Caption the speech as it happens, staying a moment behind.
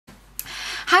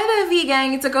Hi there, Vee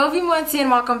Gang, it's a girl Vee and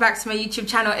welcome back to my YouTube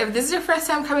channel. If this is your first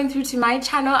time coming through to my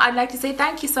channel, I'd like to say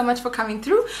thank you so much for coming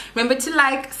through. Remember to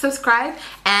like, subscribe,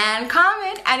 and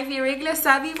comment. And if you're a regular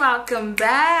savvy, welcome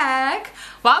back.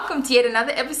 Welcome to yet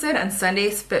another episode on Sunday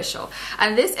Special.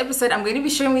 On this episode, I'm going to be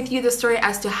sharing with you the story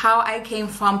as to how I came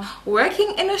from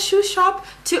working in a shoe shop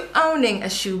to owning a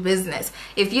shoe business.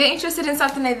 If you're interested in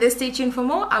something like this, stay tuned for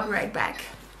more. I'll be right back.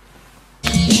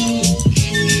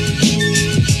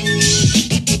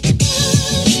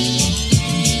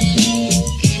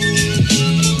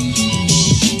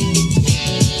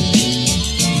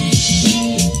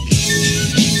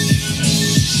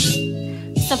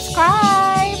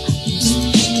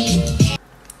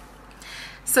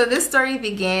 So this story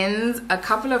begins a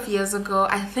couple of years ago.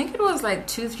 I think it was like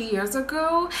 2-3 years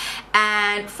ago.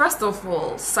 And first of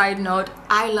all, side note,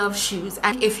 I love shoes,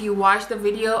 and if you watch the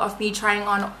video of me trying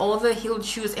on all the heeled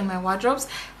shoes in my wardrobes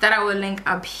that I will link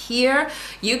up here,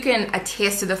 you can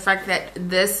attest to the fact that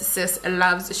this sis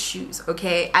loves shoes,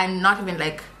 okay? And not even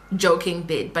like joking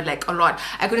bit, but like a lot.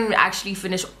 I couldn't even actually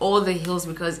finish all the heels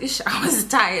because I was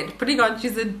tired putting on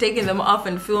shoes and taking them off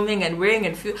and filming and wearing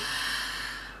and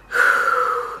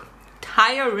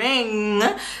tiring,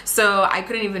 so I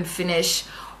couldn't even finish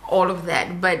all of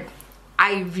that. But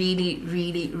I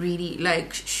really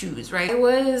like shoes, right? I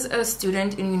was a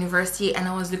student in university and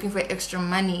I was looking for extra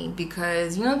money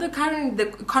because, you know, the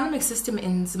economic system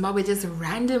in Zimbabwe just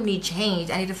randomly changed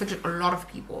and it affected a lot of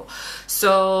people.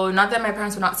 So not that my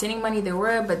parents were not sending money, they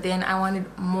were, but then I wanted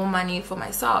more money for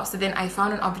myself. So then I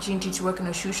found an opportunity to work in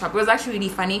a shoe shop. It was actually really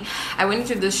funny. I went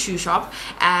into this shoe shop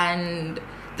and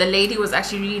the lady was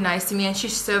actually really nice to me and she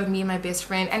served me and my best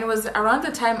friend, and it was around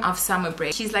the time of summer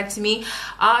break. She's like to me,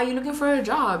 are you looking for a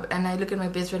job? And I look at my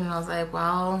best friend and I was like,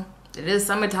 well, it is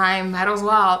summertime, might as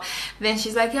well. Then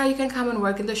she's like, yeah, you can come and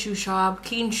work in the shoe shop,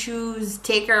 clean shoes,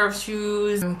 take care of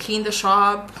shoes, clean the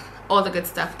shop, all the good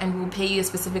stuff, and we'll pay you a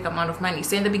specific amount of money.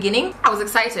 So in the beginning I was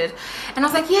excited and I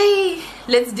was like, yay,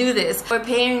 let's do this. They're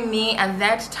paying me at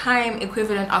that time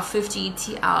equivalent of 50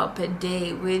 TL per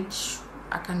day, which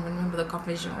I can't remember the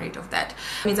conversion rate of that.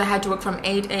 It means I had to work from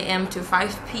 8 a.m. to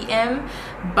 5 p.m.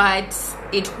 but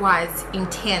it was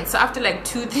intense. So after like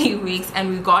 2-3 weeks and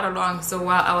we got along so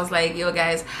well, I was like, yo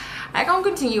guys, I can't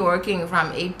continue working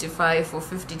from 8 to 5 for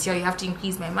 50 TL. You have to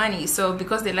increase my money. So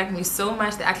because they liked me so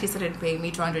much, they actually started paying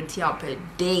me 200 TL per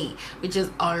day, which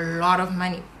is a lot of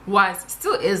money.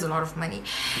 Still is a lot of money.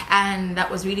 And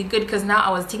that was really good because now I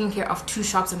was taking care of 2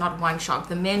 shops and not 1 shop,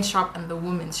 the men's shop and the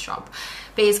women's shop.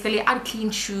 Basically, I'd clean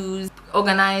shoes,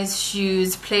 organize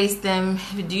shoes, place them.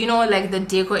 Do you know, like the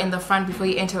decor in the front before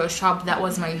you enter a shop? That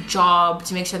was my job,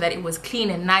 to make sure that it was clean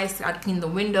and nice. I'd clean the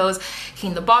windows,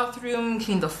 clean the bathroom,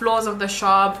 clean the floors of the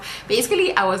shop.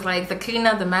 Basically, I was like the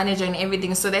cleaner, the manager, and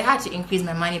everything. So they had to increase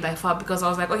my money by far because I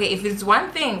was like, okay, if it's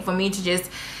one thing for me to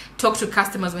just talk to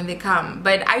customers when they come,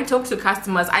 but I talk to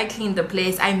customers, I clean the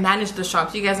place, I manage the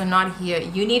shops. You guys are not here.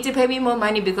 You need to pay me more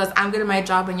money because I'm good at my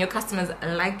job and your customers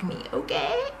like me.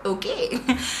 Okay.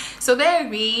 So they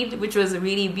agreed, which was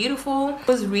really beautiful. It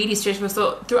was really stressful.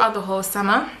 So throughout the whole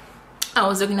summer I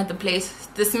was looking at the place.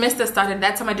 The semester started,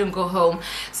 that time I didn't go home,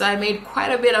 so I made quite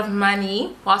a bit of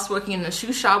money whilst working in a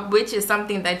shoe shop, which is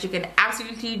something that you can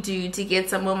absolutely do to get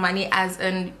some more money as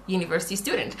a university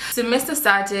student. Semester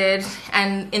started,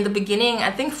 and in the beginning,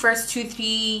 I think first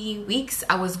 2-3 weeks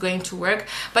I was going to work,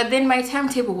 but then my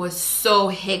timetable was so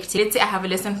hectic. Let's say I have a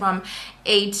lesson from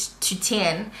 8 to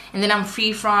 10, and then I'm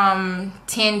free from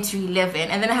 10 to 11,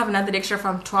 and then I have another lecture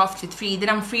from 12 to 3, then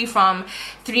I'm free from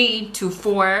 3 to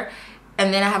 4,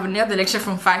 and then I have another lecture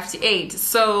from 5 to 8.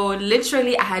 So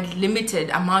literally I had limited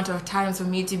amount of time for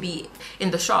me to be in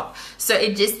the shop, so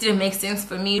it just didn't make sense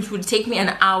for me. It would take me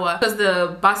an hour because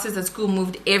the buses at school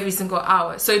moved every single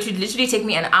hour, so it would literally take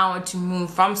me an hour to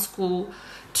move from school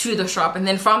to the shop and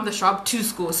then from the shop to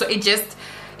school. So it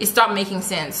stopped making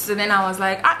sense. So then I was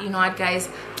like, you know what guys,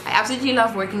 I absolutely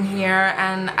love working here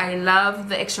and I love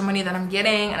the extra money that I'm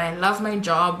getting and I love my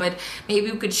job, but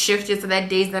maybe we could shift it so that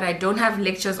days that I don't have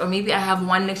lectures, or maybe I have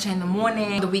 1 lecture in the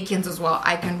morning, the weekends as well,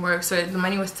 I can work. So the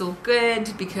money was still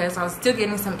good because I was still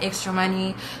getting some extra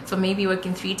money for maybe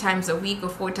working 3 times a week or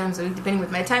 4 times a week, depending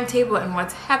with my timetable and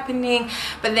what's happening.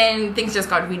 But then things just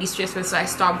got really stressful, so I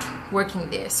stopped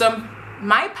working there. So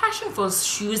my passion for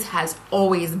shoes has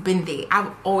always been there.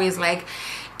 I've always like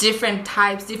different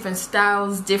types, different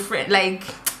styles, different, like,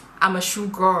 I'm a shoe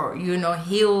girl, you know,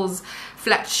 heels,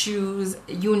 flat shoes,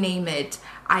 you name it.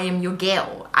 I am your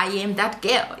girl. I am that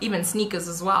girl. Even sneakers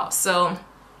as well. So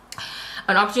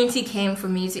an opportunity came for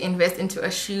me to invest into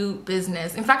a shoe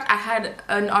business. In fact, I had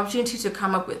an opportunity to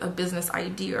come up with a business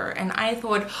idea, and I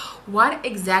thought, what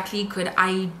exactly could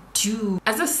I do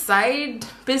as a side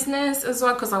business as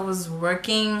well, because I was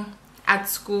working at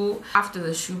school. After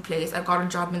the shoe place, I got a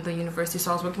job in the university,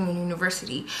 so I was working in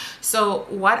university. So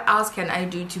what else can I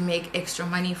do to make extra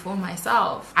money for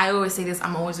myself? I always say this,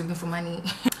 I'm always looking for money.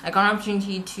 I got an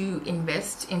opportunity to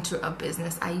invest into a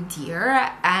business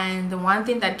idea, and the one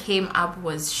thing that came up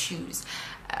was shoes.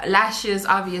 Lashes,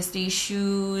 obviously,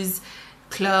 shoes,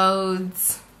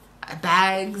 clothes,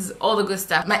 bags, all the good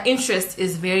stuff. My interest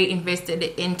is very invested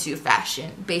into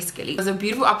fashion, basically. It was a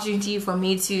beautiful opportunity for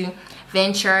me to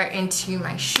venture into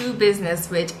my shoe business,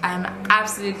 which I'm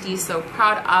absolutely so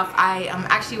proud of. I am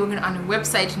actually working on a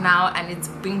website now, and it's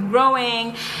been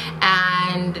growing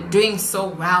and doing so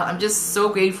well. I'm just so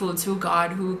grateful to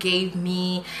God who gave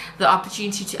me the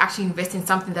opportunity to actually invest in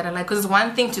something that I like, because it's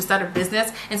one thing to start a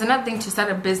business, it's another thing to start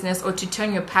a business or to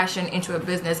turn your passion into a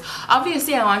business.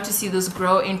 Obviously, I want to see this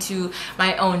grow into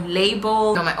my own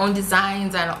label, my own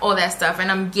designs and all that stuff, and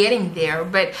I'm getting there.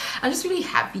 But I'm just really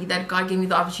happy that God gave me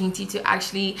the opportunity to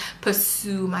actually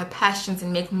pursue my passions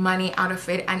and make money out of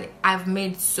it. And I've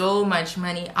made so much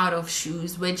money out of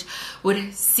shoes, which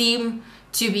would seem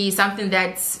to be something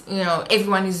that's, you know,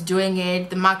 everyone is doing it,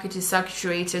 the market is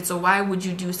saturated, so why would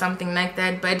you do something like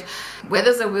that? But where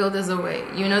there's a will, there's a way.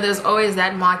 You know, there's always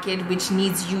that market which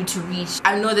needs you to reach.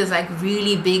 I know there's like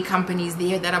really big companies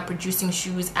there that are producing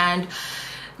shoes, and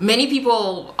many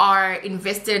people are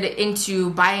invested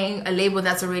into buying a label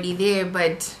that's already there,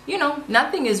 but you know,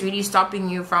 nothing is really stopping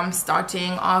you from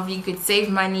starting off. You could save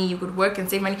money, you could work and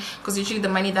save money, because usually the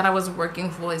money that I was working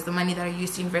for is the money that I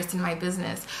used to invest in my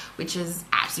business, which is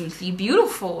absolutely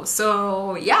beautiful.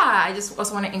 So yeah, I just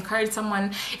also want to encourage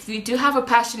someone, if you do have a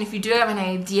passion, if you do have an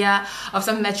idea of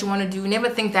something that you want to do, never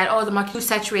think that, oh, the market is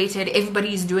saturated,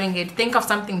 everybody is doing it. Think of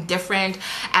something different,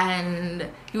 and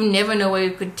you never know where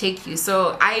it could take you.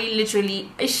 So I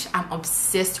literally, I'm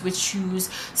obsessed with shoes.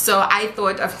 So I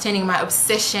thought of turning my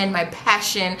obsession, my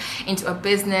passion into a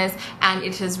business, and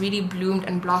it has really bloomed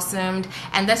and blossomed.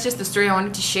 And that's just the story I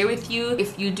wanted to share with you.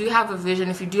 If you do have a vision,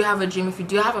 if you do have a dream, if you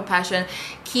do have a passion,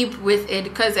 keep with it.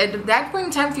 Because at that point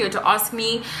in time, for you to ask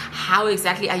me how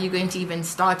exactly are you going to even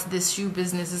start this shoe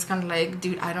business, is kind of like,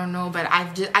 dude, I don't know. But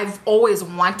I've always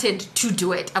wanted to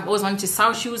do it. I've always wanted to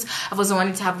sell shoes. I've also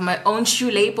wanted to have my own shoe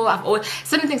label.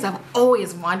 Certain things I've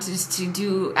always wanted to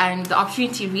do, and the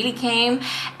opportunity really came,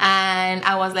 and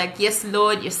I was like, yes,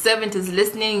 Lord, your servant is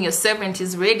listening, your servant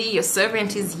is ready, your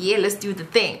servant is here, let's do the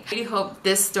thing. I really hope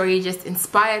this story just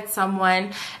inspired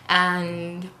someone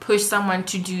and pushed someone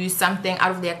to do something out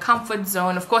of their comfort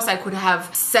zone. Of course, I could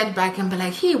have sat back and be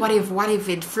like, hey, what if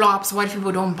it flops? What if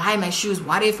people don't buy my shoes?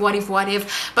 What if?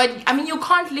 But I mean, you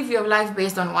can't live your life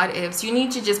based on what ifs. You need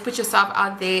to just put yourself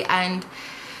out there, and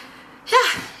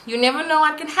yeah, you never know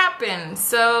what can happen.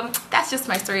 So that's just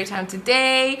my story time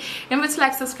today. Remember to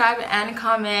like, subscribe and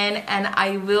comment, and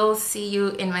I will see you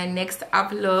in my next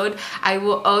upload. I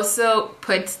will also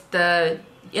put the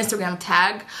Instagram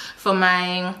tag for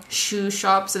my shoe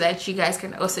shop so that you guys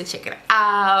can also check it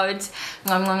out.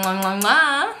 Mwah, mwah, mwah, mwah,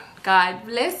 mwah. God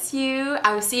bless you.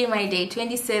 I will see you my day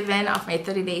 27 of my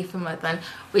 30-day marathon,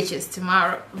 which is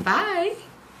tomorrow. Bye.